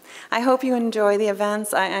 So I hope you enjoy the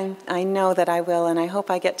events. I know that I will, and I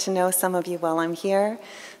hope I get to know some of you while I'm here.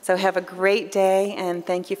 So have a great day, and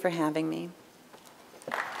thank you for having me.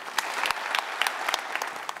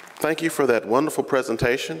 Thank you for that wonderful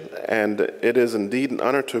presentation, and it is indeed an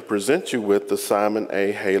honor to present you with the Simon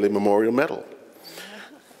A. Haley Memorial Medal.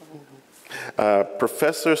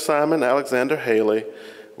 Professor Simon Alexander Haley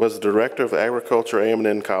was the director of Agriculture at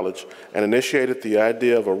A&M College and initiated the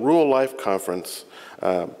idea of a rural life conference.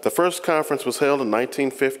 The first conference was held in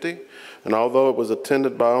 1950, and although it was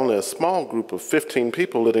attended by only a small group of 15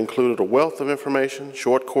 people, it included a wealth of information.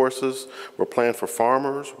 Short courses were planned for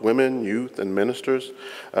farmers, women, youth, and ministers.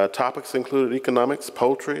 Topics included economics,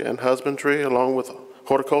 poultry, and husbandry, along with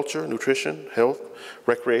horticulture, nutrition, health,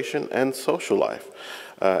 recreation, and social life.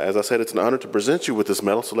 As I said, it's an honor to present you with this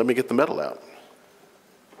medal, so let me get the medal out.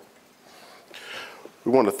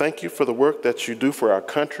 We want to thank you for the work that you do for our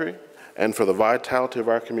country and for the vitality of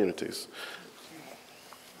our communities.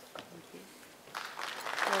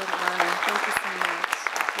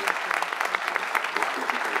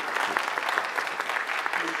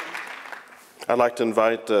 I'd like to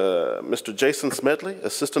invite Mr. Jason Smedley,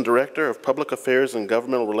 Assistant Director of Public Affairs and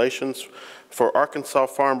Governmental Relations for Arkansas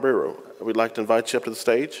Farm Bureau. We'd like to invite you up to the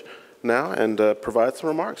stage now and provide some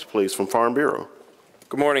remarks, please, from Farm Bureau.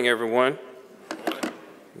 Good morning, everyone.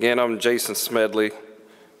 Again, I'm Jason Smedley,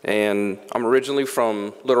 and I'm originally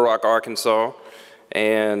from Little Rock, Arkansas,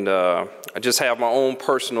 and I just have my own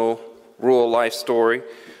personal rural life story.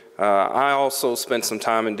 I also spent some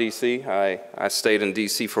time in D.C. I stayed in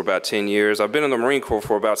D.C. for about 10 years. I've been in the Marine Corps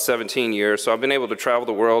for about 17 years, so I've been able to travel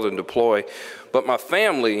the world and deploy. But my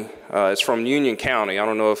family is from Union County. I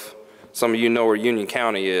don't know if some of you know where Union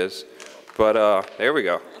County is, but there we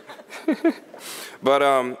go. But,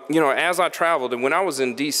 you know, as I traveled, and when I was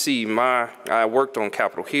in D.C., I worked on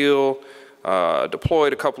Capitol Hill,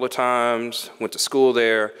 deployed a couple of times, went to school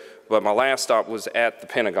there, but my last stop was at the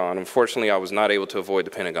Pentagon. Unfortunately, I was not able to avoid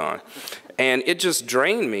the Pentagon. And it just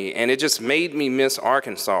drained me, and it just made me miss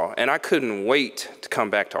Arkansas, and I couldn't wait to come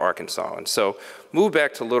back to Arkansas. And so moved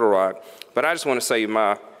back to Little Rock, but I just want to say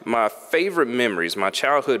my favorite memories, my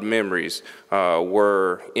childhood memories,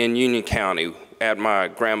 were in Union County, at my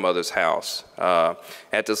grandmother's house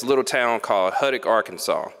at this little town called Huddock,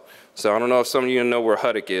 Arkansas. So I don't know if some of you know where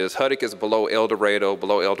Huddock is. Huddock is below El Dorado.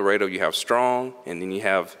 Below El Dorado you have Strong, and then you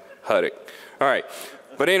have Huddock. All right,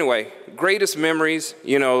 but anyway, greatest memories,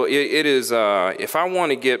 you know, it is, if I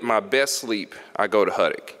want to get my best sleep, I go to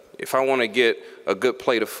Huddock. If I want to get a good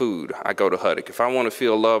plate of food, I go to Huddock. If I want to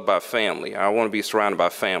feel loved by family, I want to be surrounded by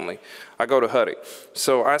family, I go to Huddock.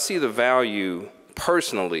 So I see the value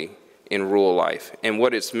personally in rural life and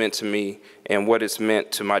what it's meant to me and what it's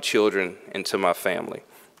meant to my children and to my family.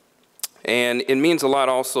 And it means a lot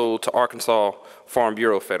also to Arkansas Farm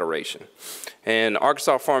Bureau Federation. And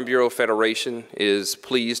Arkansas Farm Bureau Federation is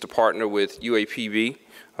pleased to partner with UAPB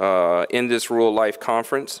in this Rural Life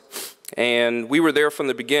Conference. And we were there from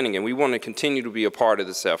the beginning, and we want to continue to be a part of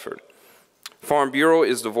this effort. Farm Bureau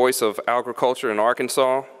is the voice of agriculture in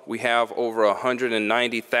Arkansas. We have over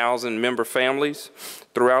 190,000 member families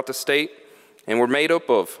throughout the state, and we're made up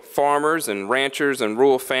of farmers and ranchers and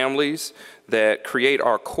rural families that create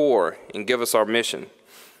our core and give us our mission,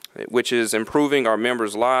 which is improving our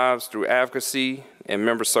members' lives through advocacy and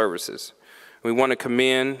member services. We want to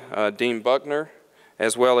commend Dean Buckner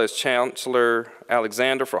as well as Chancellor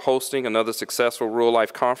Alexander for hosting another successful Rural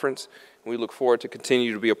Life Conference. We look forward to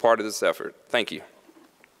continue to be a part of this effort. Thank you.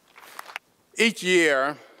 Each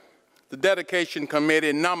year, the Dedication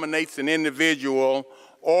Committee nominates an individual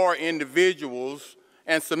or individuals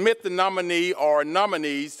and submit the nominee or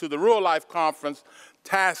nominees to the Rural Life Conference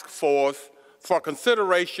Task Force for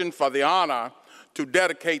consideration for the honor to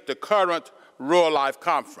dedicate the current Rural Life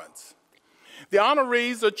Conference. The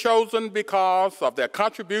honorees are chosen because of their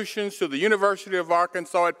contributions to the University of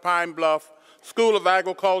Arkansas at Pine Bluff School of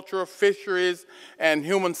Agriculture, Fisheries, and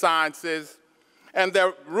Human Sciences, and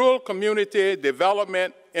their rural community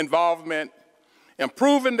development involvement,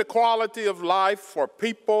 improving the quality of life for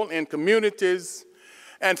people in communities,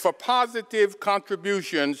 and for positive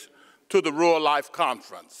contributions to the Rural Life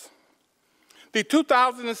Conference. The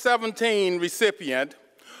 2017 recipient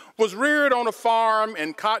was reared on a farm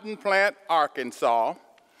in Cotton Plant, Arkansas,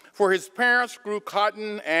 where his parents grew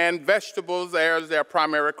cotton and vegetables as their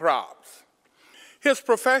primary crops. His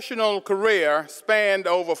professional career spanned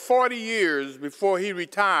over 40 years before he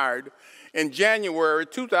retired in January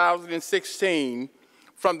 2016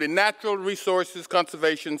 from the Natural Resources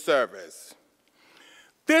Conservation Service.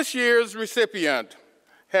 This year's recipient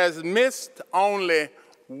has missed only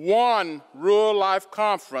one Rural Life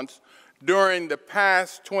Conference during the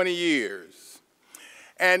past 20 years.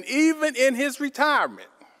 And even in his retirement,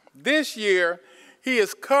 this year, he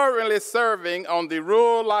is currently serving on the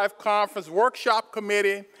Rural Life Conference Workshop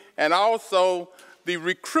Committee and also the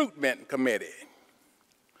Recruitment Committee.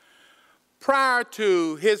 Prior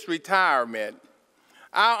to his retirement,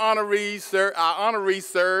 our honoree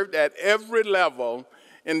served at every level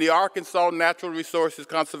in the Arkansas Natural Resources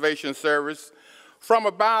Conservation Service, from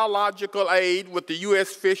a biological aide with the U.S.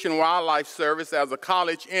 Fish and Wildlife Service as a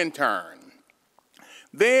college intern,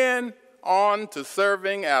 then on to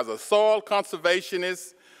serving as a soil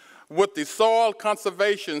conservationist with the Soil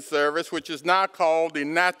Conservation Service, which is now called the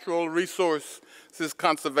Natural Resources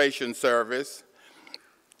Conservation Service,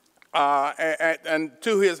 and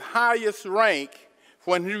to his highest rank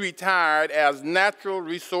when he retired as Natural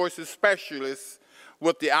Resources Specialist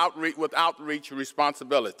with outreach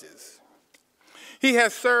responsibilities. He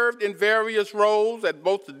has served in various roles at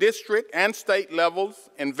both the district and state levels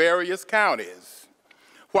in various counties.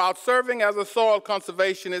 While serving as a soil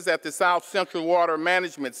conservationist at the South Central Water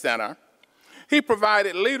Management Center, he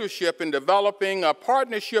provided leadership in developing a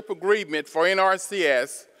partnership agreement for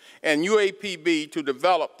NRCS and UAPB to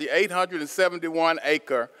develop the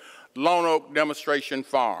 871-acre Lone Oak Demonstration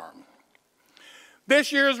Farm.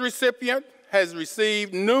 This year's recipient has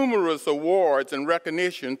received numerous awards and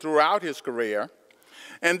recognition throughout his career,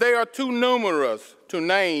 and they are too numerous to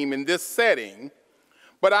name in this setting,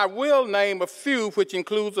 but I will name a few, which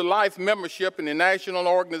includes a life membership in the National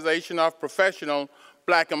Organization of Professional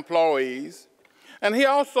Black Employees, and he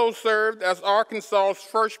also served as Arkansas's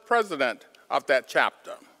first president of that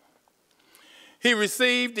chapter. He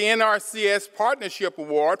received the NRCS Partnership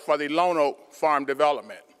Award for the Lone Oak Farm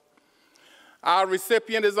Development. Our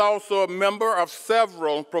recipient is also a member of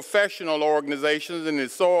several professional organizations in the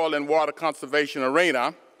soil and water conservation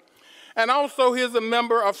arena, and also he is a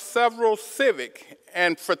member of several civic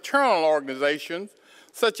and fraternal organizations,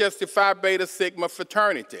 such as the Phi Beta Sigma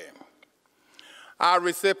fraternity. Our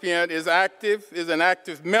recipient is an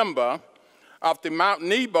active member of the Mount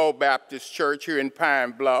Nebo Baptist Church here in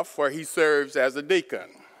Pine Bluff, where he serves as a deacon.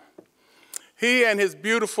 He and his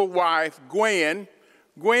beautiful wife, Gwen,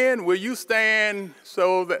 will you stand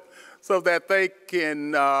so that they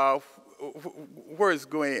can, where's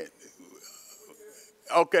Gwen?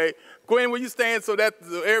 Okay, Gwen, will you stand so that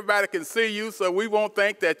everybody can see you, so we won't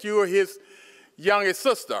think that you are his youngest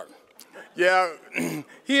sister? Yeah,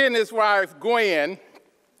 he and his wife, Gwen,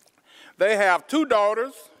 they have two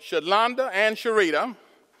daughters, Shalonda and Sharita,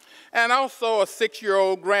 and also a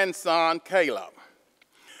 6-year-old grandson, Caleb.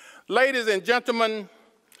 Ladies and gentlemen,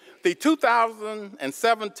 the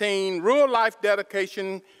 2017 Rural Life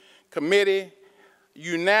Dedication Committee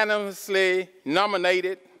unanimously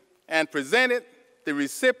nominated and presented the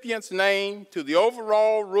recipient's name to the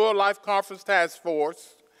overall Rural Life Conference Task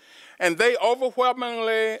Force, and they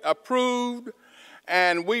overwhelmingly approved,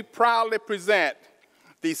 and we proudly present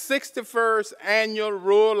the 61st Annual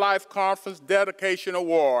Rural Life Conference Dedication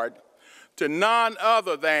Award to none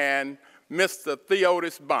other than Mr.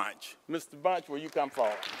 Theodis Bunch. Mr. Bunch, will you come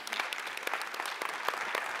forward?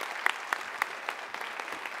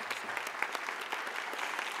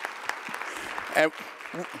 And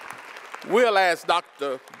we'll ask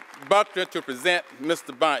Dr. Buckner to present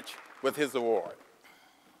Mr. Bunch with his award.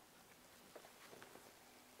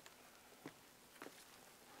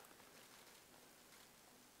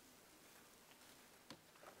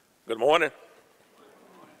 Good morning.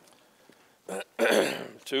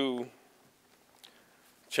 To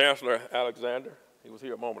Chancellor Alexander, he was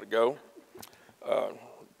here a moment ago,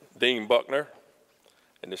 Dean Buckner,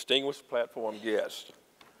 and distinguished platform guests.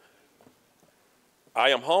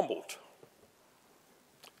 I am humbled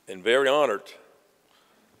and very honored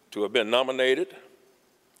to have been nominated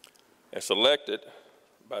and selected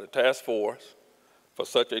by the task force for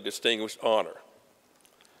such a distinguished honor.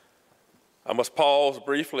 I must pause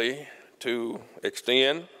briefly to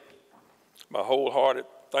extend my wholehearted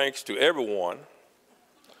thanks to everyone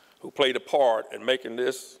who played a part in making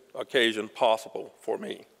this occasion possible for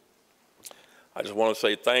me. I just want to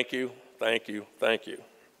say thank you, thank you, thank you.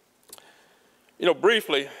 You know,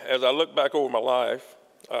 briefly, as I look back over my life,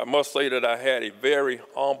 I must say that I had a very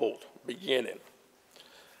humbled beginning.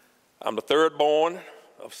 I'm the third born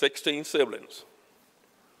of 16 siblings.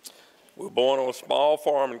 We were born on a small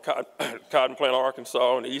farm in Cotton Plant,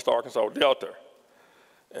 Arkansas, in the East Arkansas Delta.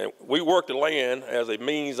 And we worked the land as a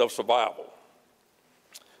means of survival.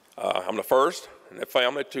 I'm the first in the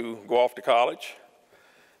family to go off to college.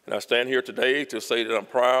 And I stand here today to say that I'm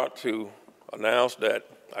proud to announce that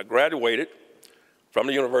I graduated from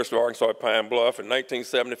the University of Arkansas at Pine Bluff in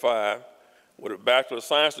 1975 with a Bachelor of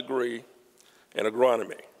Science degree in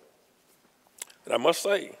agronomy. And I must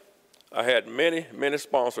say, I had many, many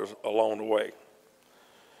sponsors along the way.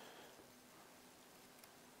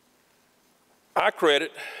 I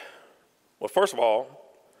credit Well, first of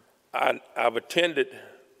all, I've attended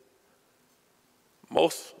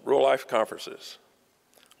most Rural Life conferences,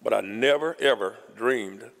 but I never, ever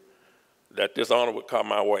dreamed that this honor would come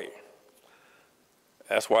my way.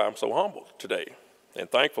 That's why I'm so humbled today and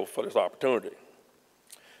thankful for this opportunity.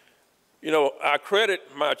 You know, I credit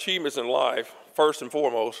my achievements in life, first and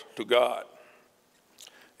foremost, to God.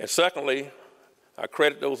 And secondly, I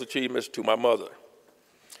credit those achievements to my mother,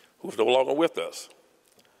 who's no longer with us.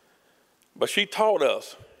 But she taught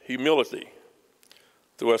us humility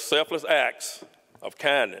through her selfless acts of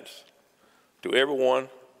kindness to everyone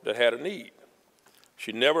that had a need.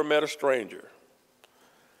 She never met a stranger.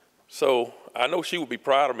 So I know she would be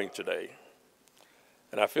proud of me today.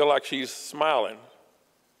 And I feel like she's smiling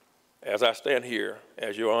as I stand here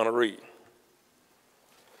as your honoree.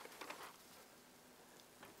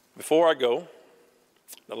 Before I go,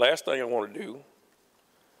 the last thing I want to do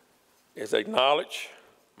is acknowledge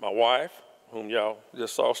my wife, whom y'all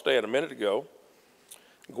just saw stand a minute ago,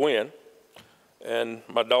 Gwen, and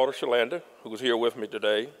my daughter, Shalanda, who is here with me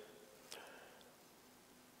today.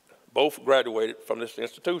 Both graduated from this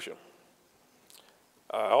institution.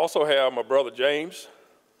 I also have my brother, James,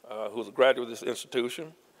 who's a graduate of this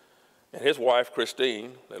institution, and his wife,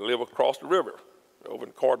 Christine, that live across the river over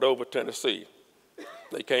in Cordova, Tennessee.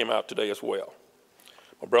 They came out today as well.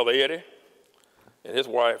 My brother, Eddie, and his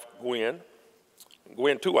wife, Gwen.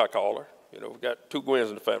 Gwen 2, I call her. You know, we've got 2 Gwens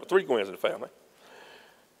in the family, 3 Gwens in the family.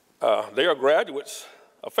 They are graduates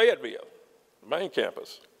of Fayetteville, the main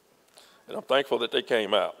campus, and I'm thankful that they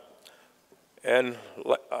came out. And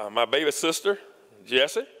my baby sister,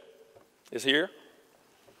 Jessie, is here.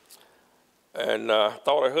 And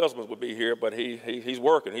thought her husband would be here, but he's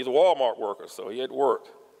working. He's a Walmart worker, so he had to work.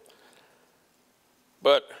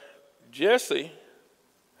 But Jessie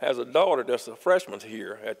has a daughter that's a freshman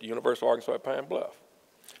here at the University of Arkansas at Pine Bluff.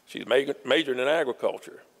 She's majoring in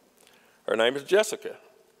agriculture. Her name is Jessica.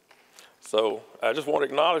 So I just want to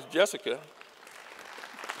acknowledge Jessica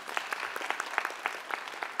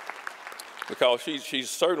because she's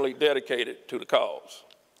certainly dedicated to the cause.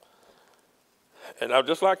 And I'd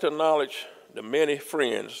just like to acknowledge the many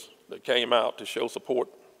friends that came out to show support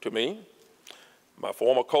to me. My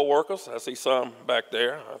former co-workers, I see some back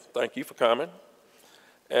there, I thank you for coming.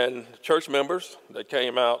 And church members that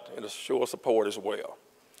came out and to show support as well.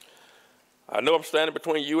 I know I'm standing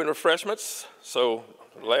between you and refreshments, so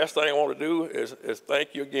the last thing I want to do is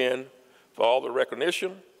thank you again for all the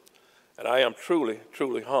recognition, and I am truly,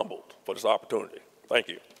 truly humbled for this opportunity. Thank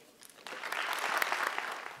you.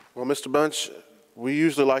 Well, Mr. Bunch, we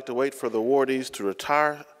usually like to wait for the awardees to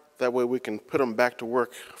retire. That way we can put them back to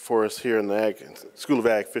work for us here in the School of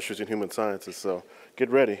Ag, Fisheries, and Human Sciences, so get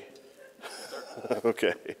ready.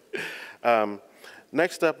 Okay.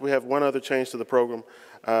 Next up, we have one other change to the program.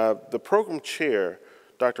 The program chair,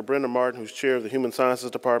 Dr. Brenda Martin, who's chair of the Human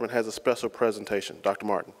Sciences Department, has a special presentation. Dr.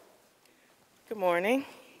 Martin. Good morning.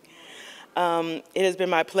 It has been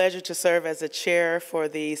my pleasure to serve as a chair for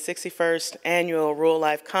the 61st Annual Rural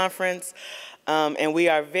Life Conference, and we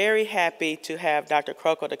are very happy to have Dr.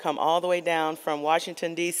 Croco to come all the way down from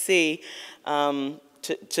Washington, D.C.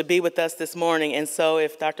 To be with us this morning. And so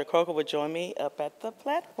if Dr. Croco would join me up at the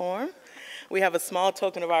platform, we have a small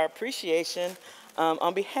token of our appreciation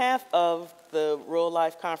on behalf of the Rural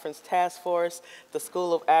Life Conference Task Force, the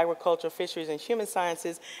School of Agriculture, Fisheries, and Human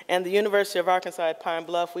Sciences, and the University of Arkansas at Pine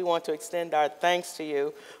Bluff. We want to extend our thanks to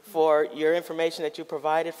you for your information that you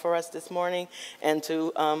provided for us this morning, and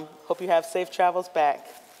to hope you have safe travels back.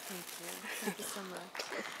 Thank you. Thank you so much.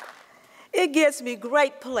 It gives me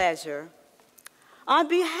great pleasure on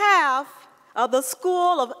behalf of the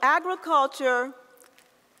School of Agriculture,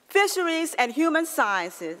 Fisheries, and Human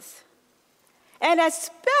Sciences, and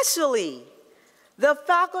especially the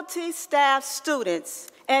faculty, staff, students,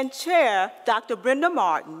 and chair, Dr. Brenda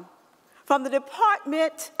Martin, from the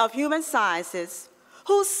Department of Human Sciences,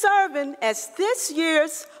 who's serving as this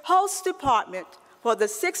year's host department for the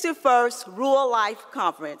 61st Rural Life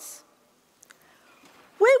Conference.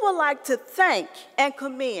 We would like to thank and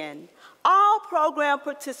commend all program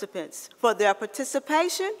participants for their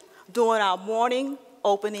participation during our morning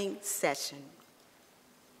opening session.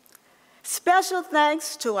 Special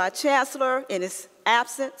thanks to our Chancellor in his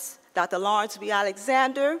absence, Dr. Lawrence B.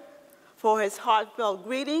 Alexander, for his heartfelt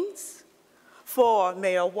greetings, for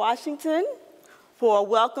Mayor Washington, for a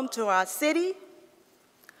welcome to our city,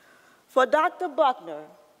 for Dr. Buckner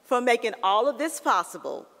for making all of this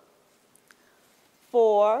possible,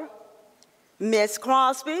 for Ms.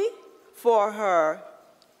 Crosby for her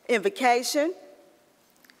invocation,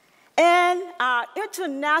 and our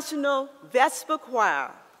International Vesper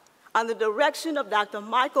Choir under the direction of Dr.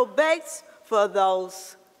 Michael Bates for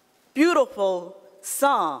those beautiful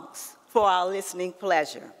songs for our listening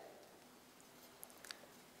pleasure.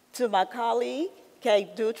 To my colleague,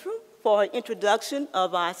 Kate Dutra, for her introduction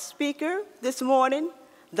of our speaker this morning,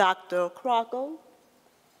 Dr. Crockle.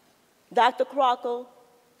 Dr. Crockle,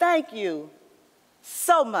 thank you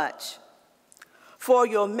so much for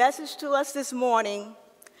your message to us this morning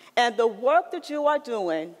and the work that you are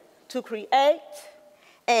doing to create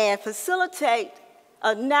and facilitate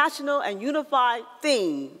a national and unified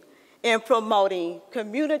theme in promoting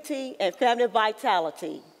community and family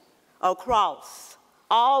vitality across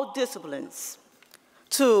all disciplines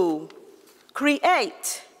to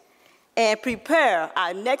create and prepare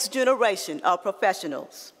our next generation of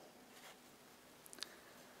professionals.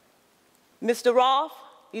 Mr. Roth,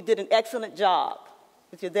 you did an excellent job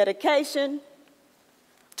with your dedication.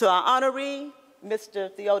 To our honoree, Mr.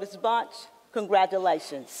 Theodis Bunch,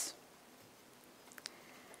 congratulations.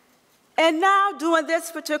 And now, during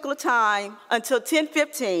this particular time, until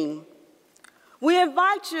 10:15, we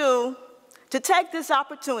invite you to take this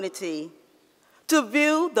opportunity to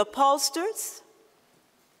view the posters,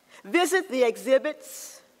 visit the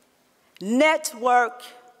exhibits, network,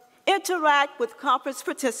 interact with conference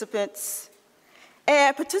participants,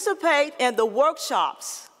 and participate in the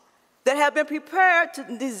workshops that have been prepared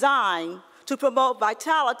and designed to promote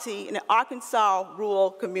vitality in the Arkansas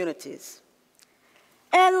rural communities.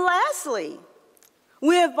 And lastly,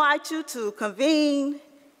 we invite you to convene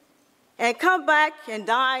and come back and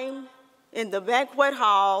dine in the banquet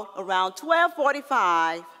hall around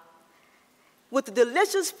 12:45 with the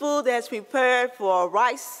delicious food that's prepared for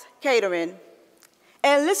Rice Catering,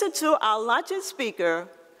 and listen to our luncheon speaker,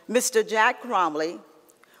 Mr. Jack Cromley,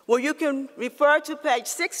 where you can refer to page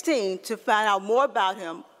 16 to find out more about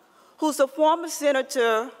him, who's a former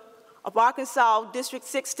senator of Arkansas District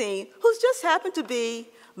 16, who's just happened to be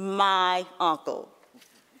my uncle.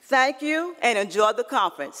 Thank you and enjoy the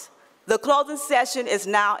conference. The closing session is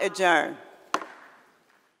now adjourned.